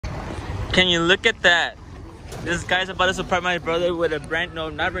Can you look at that? This guy's about to surprise my brother with a brand, no,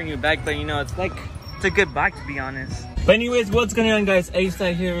 not bringing it back, but you know, it's a good bike to be honest. But anyways, what's going on guys?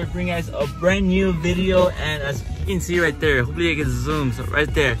 AzeTide here. We're bringing guys a brand new video, and as you can see right there, hopefully I can zoom, so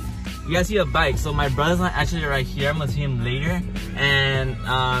right there, you guys see a bike. So my brother's not actually right here, I'm gonna see him later. And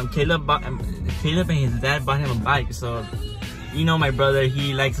Caleb and his dad bought him a bike. So you know my brother,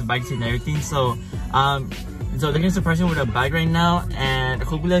 he likes bikes and everything. So so they're gonna surprise him with a bike right now, and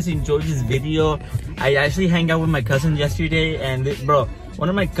hopefully you guys enjoyed this video. I actually hang out with my cousin yesterday, and bro, one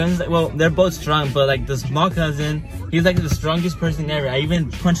of my cousins, well, they're both strong, but like the small cousin, he's like the strongest person ever. I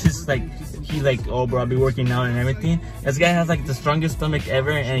even punched his, like, he's like, oh bro, I'll be working out and everything. This guy has like the strongest stomach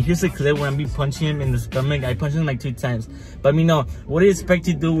ever, and here's a clip when I be punching him in the stomach. I punched him like 2 times. But you know, what do you expect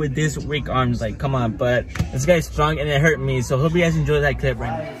to do with this weak arms? Like, come on. But this guy's strong and it hurt me, so hope you guys enjoy that clip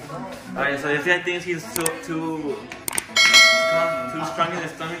right now. Alright, so this guy thinks he's too strong in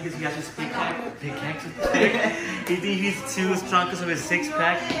his stomach because he has his pickaxe. He thinks he's too strong because of his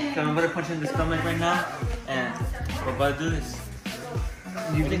 6-pack. So I'm about to punch him in the stomach right now, and we're about to do this.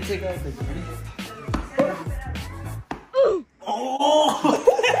 You can take out the gritty. Oh!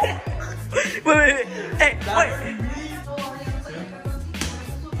 wait. Hey, wait.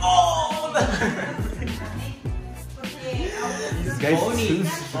 Oh! This guy's too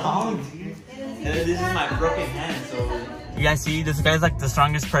strong, dude. And this is my broken hand, so... You guys see, this guy's like the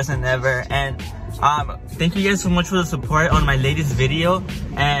strongest person ever. And thank you guys so much for the support on my latest video.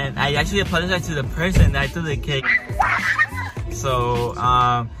 And I actually apologize to the person that I threw the cake. So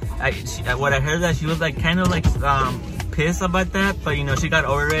what I heard that she was like kind of like pissed about that, but you know, she got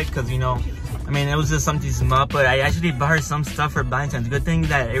over it because, you know, I mean, it was just something small. But I actually bought her some stuff for Valentine's. Good thing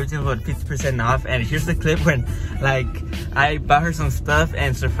that everything was 50% off. And here's the clip when like I bought her some stuff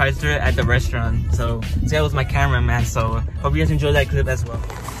and surprised her at the restaurant. So this guy was my cameraman, so hope you guys enjoy that clip as well.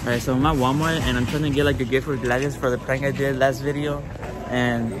 Alright, so I'm at Walmart and I'm trying to get like a gift for Gladys for the prank I did last video.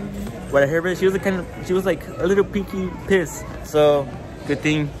 And what I heard, but she was like a little pinky pissed. So good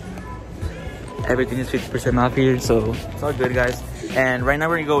thing everything is 50% off here, so it's all good guys. And right now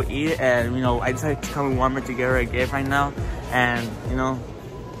we're gonna go eat, and you know, I decided to come to Walmart to get her a gift right now. And you know,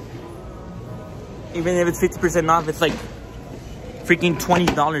 even if it's 50% off, it's like freaking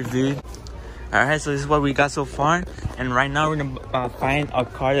 $20, dude. Alright, so this is what we got so far. And right now we're gonna find a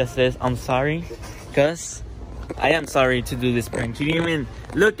card that says I'm sorry, because I am sorry to do this prank. You didn't even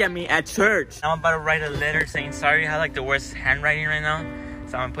look at me at church. Now I'm about to write a letter saying sorry. I have like the worst handwriting right now.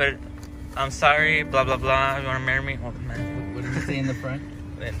 So I'm gonna put, I'm sorry, blah blah blah. You wanna marry me? Oh man. What did you say in the front?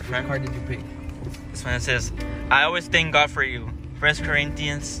 In the front? What card did you pick? This one, it says, I always thank God for you. 1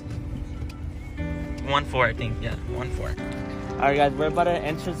 Corinthians 1:4, I think. Yeah, 1:4. Alright guys, we're about to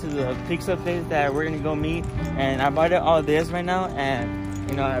enter to the pizza place that we're gonna go meet. And I bought it all this right now, and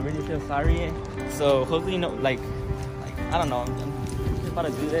you know, I really feel sorry. So hopefully, you know, like I don't know, I'm just about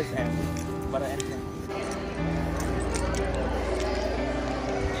to do this and about to enter.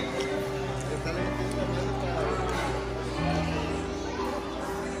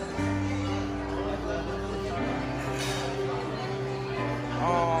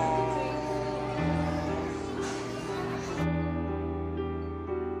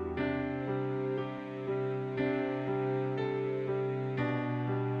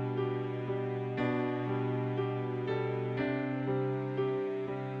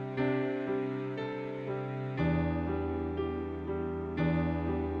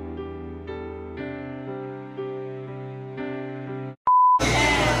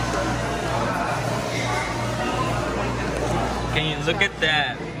 Can you look at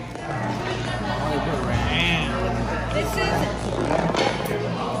that? This is not the actual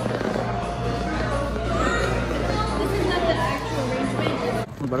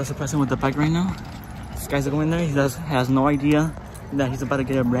arrangement. We're about to surprise him with the bike right now. This guy's going there. He has no idea that he's about to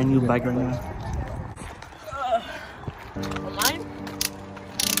get a brand new bike right now. Mine?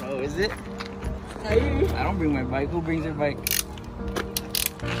 Oh, is it? I don't bring my bike. Who brings their bike?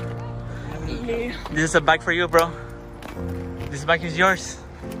 Me. This is a bike for you, bro. This bike is yours.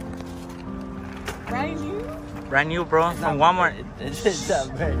 Brand new? Brand new, bro. From Walmart. It's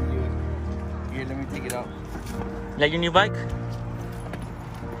not brand new. Here, let me take it out. You like your new bike?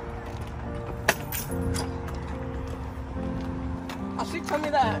 She told me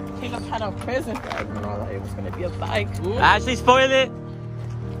that Caleb had a present bag and all that. It was gonna be a bike. Ooh. Ashley, spoil it.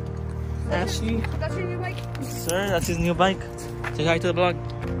 Ashley. That's your new bike? Sir, that's his new bike. Say hi to the vlog.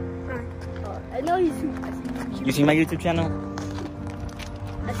 I know he's. You see my YouTube channel?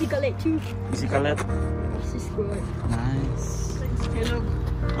 I see Colette too. You see Colette? Nice. Caleb.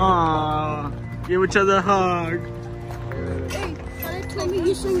 Aww. Give each other a hug. Hey, Colette told me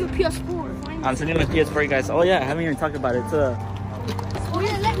you send your PS4. I'm sending my PS4, guys. Oh yeah, I haven't even talked about it. It's Oh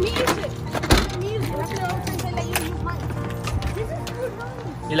yeah, let me use it. Let me use it. That's what I was trying to let you use mine. This is good,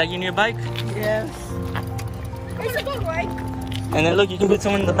 right? You like your new bike? Yes. It's a good ride. And then look, you can put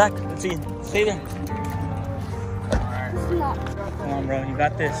someone in the back. Let's see. Stay there. It's not. Come on, bro. You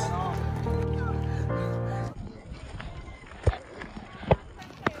got this.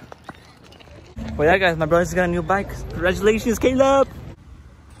 Well, yeah, guys, my brother just got a new bike. Congratulations, Caleb!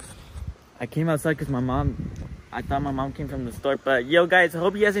 I came outside because I thought my mom came from the store. But yo, guys, I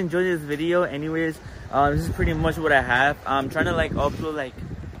hope you guys enjoyed this video. Anyways, this is pretty much what I have. I'm trying to like upload like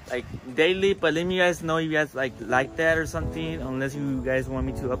daily, but let me guys know if you guys like that or something, unless you guys want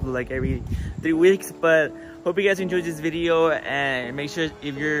me to upload like every 3 weeks. But hope you guys enjoyed this video, and make sure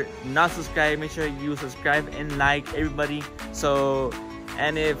if you're not subscribed, make sure you subscribe and like, everybody. So,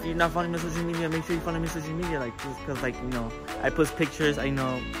 and if you're not following me on social media, make sure you follow me on social media, like, just because, like, you know, I post pictures, I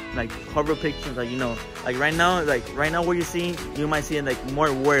know, like horrible pictures, like, you know, like right now what you're seeing, you might see like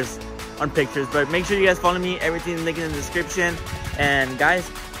more worse on pictures. But make sure you guys follow me, everything linked in the description. And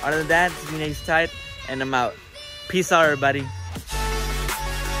guys, other than that, this is Team AzeTide, and I'm out. Peace out, everybody.